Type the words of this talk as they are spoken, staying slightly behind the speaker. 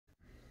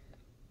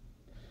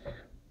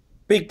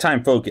Big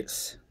time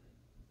focus.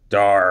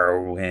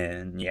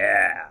 Darwin,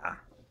 yeah.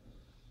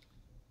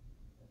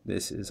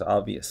 This is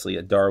obviously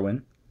a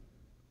Darwin.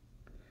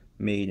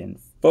 Made in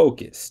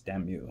focus,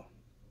 damn you.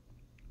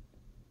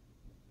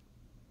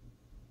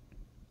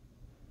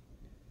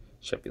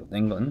 Sheffield,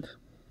 England.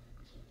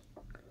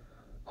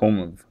 Home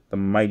of the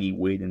mighty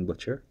Wade and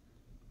Butcher.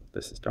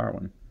 This is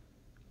Darwin.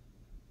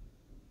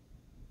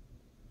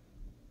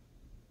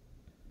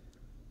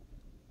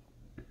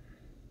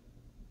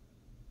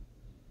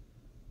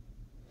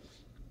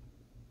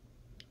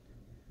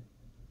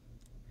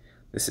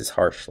 This is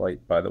harsh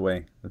light, by the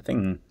way. The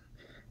thing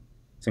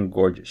is in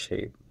gorgeous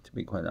shape, to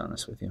be quite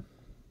honest with you.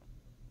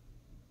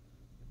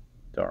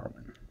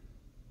 Darwin.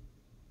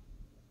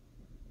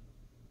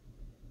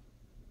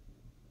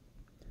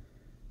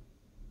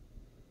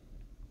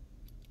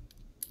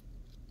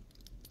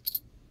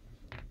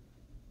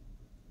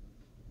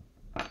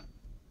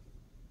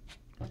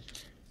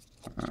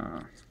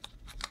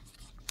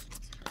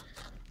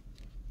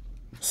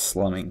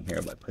 Slumming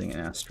here by putting an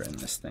Astra in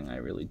this thing. I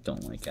really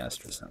don't like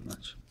Astras that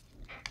much.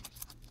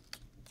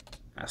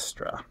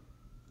 Astra.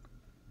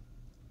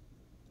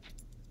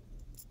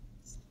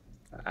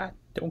 Ah,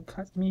 don't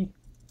cut me.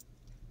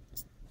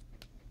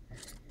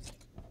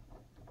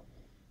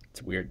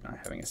 It's weird not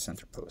having a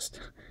center post.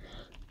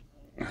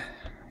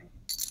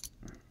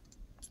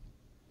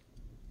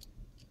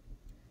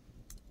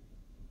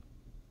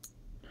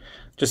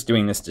 Just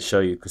doing this to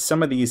show you, because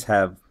some of these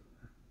have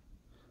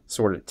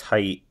sort of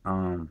tight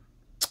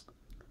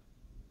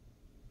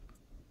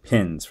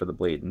pins for the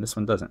blade, and this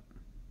one doesn't.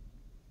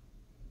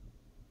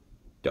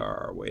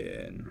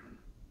 Darwin.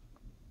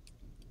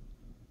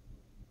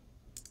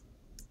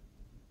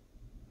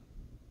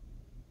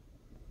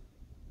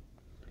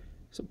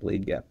 There's a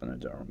blade gap on a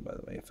Darwin, by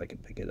the way, if I can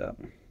pick it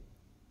up.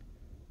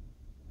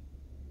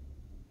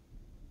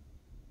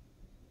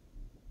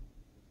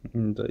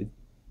 And I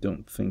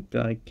don't think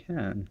I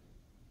can.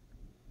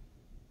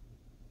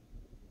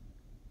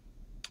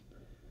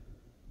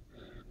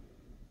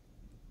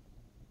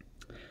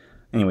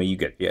 Anyway, you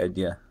get the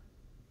idea.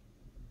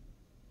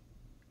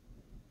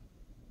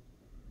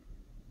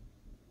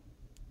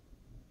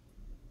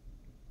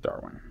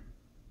 Darwin.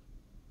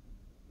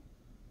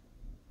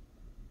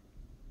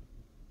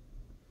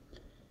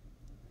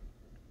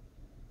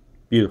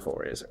 Beautiful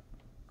razor.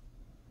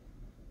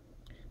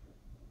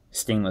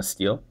 Stainless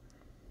steel.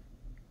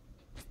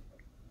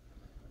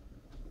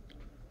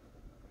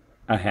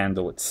 A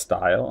handle with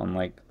style,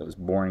 unlike those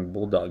boring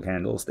bulldog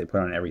handles they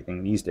put on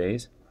everything these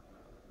days.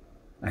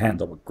 A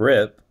handle with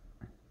grip.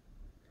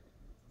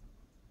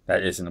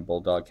 That isn't a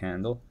bulldog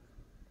handle.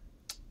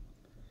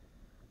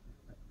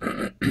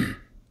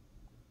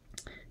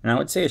 And I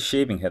would say a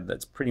shaving head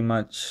that's pretty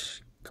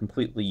much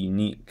completely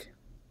unique.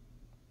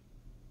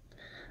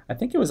 I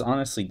think it was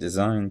honestly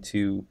designed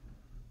to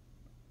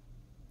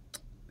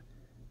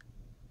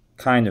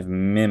kind of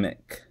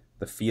mimic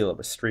the feel of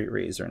a straight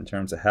razor in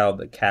terms of how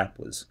the cap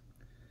was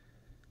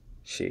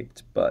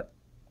shaped, but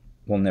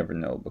we'll never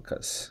know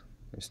because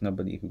there's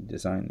nobody who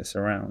designed this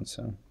around,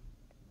 so.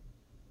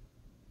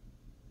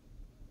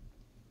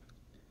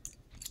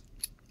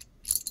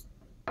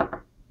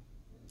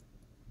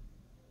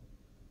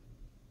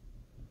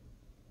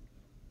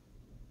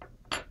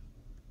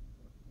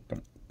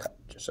 Don't cut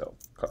yourself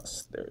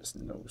because there's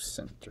no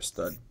center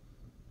stud.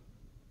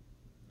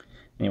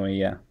 Anyway,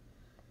 yeah.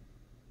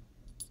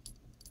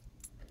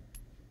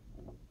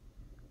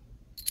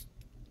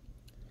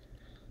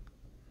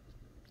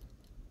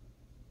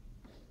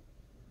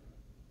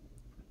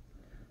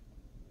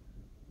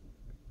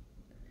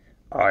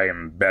 I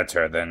am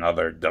better than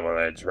other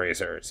double-edged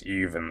razors,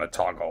 even the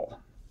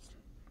toggle.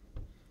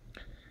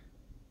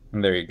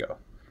 And there you go.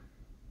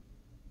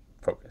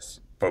 Focus,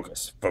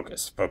 focus,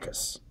 focus,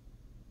 focus.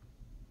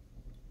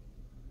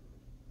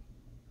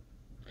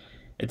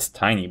 It's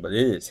tiny, but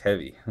it is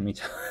heavy, let me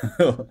tell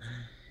you.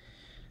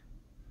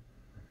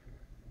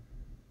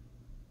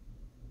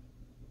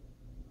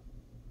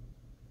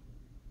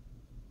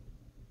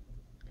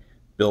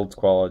 Build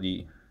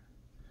quality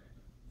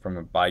from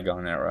a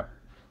bygone era.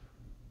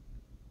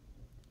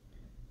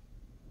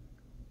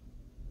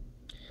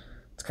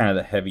 It's kind of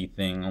the heavy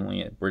thing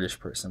only a British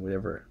person would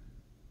ever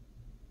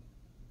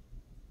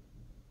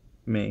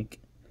make.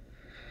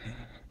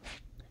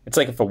 It's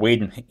like if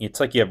it's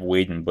like you have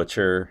Wade and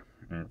Butcher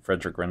and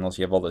Frederick Reynolds.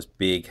 You have all those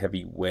big,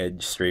 heavy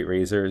wedge straight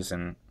razors,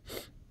 and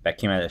that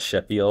came out of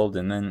Sheffield.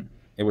 And then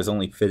it was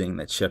only fitting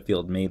that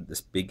Sheffield made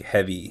this big,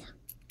 heavy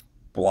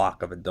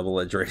block of a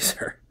double-edged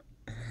razor.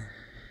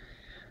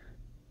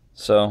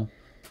 So,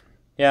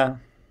 yeah,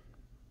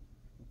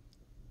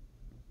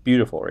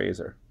 beautiful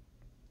razor.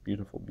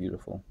 Beautiful,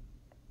 beautiful.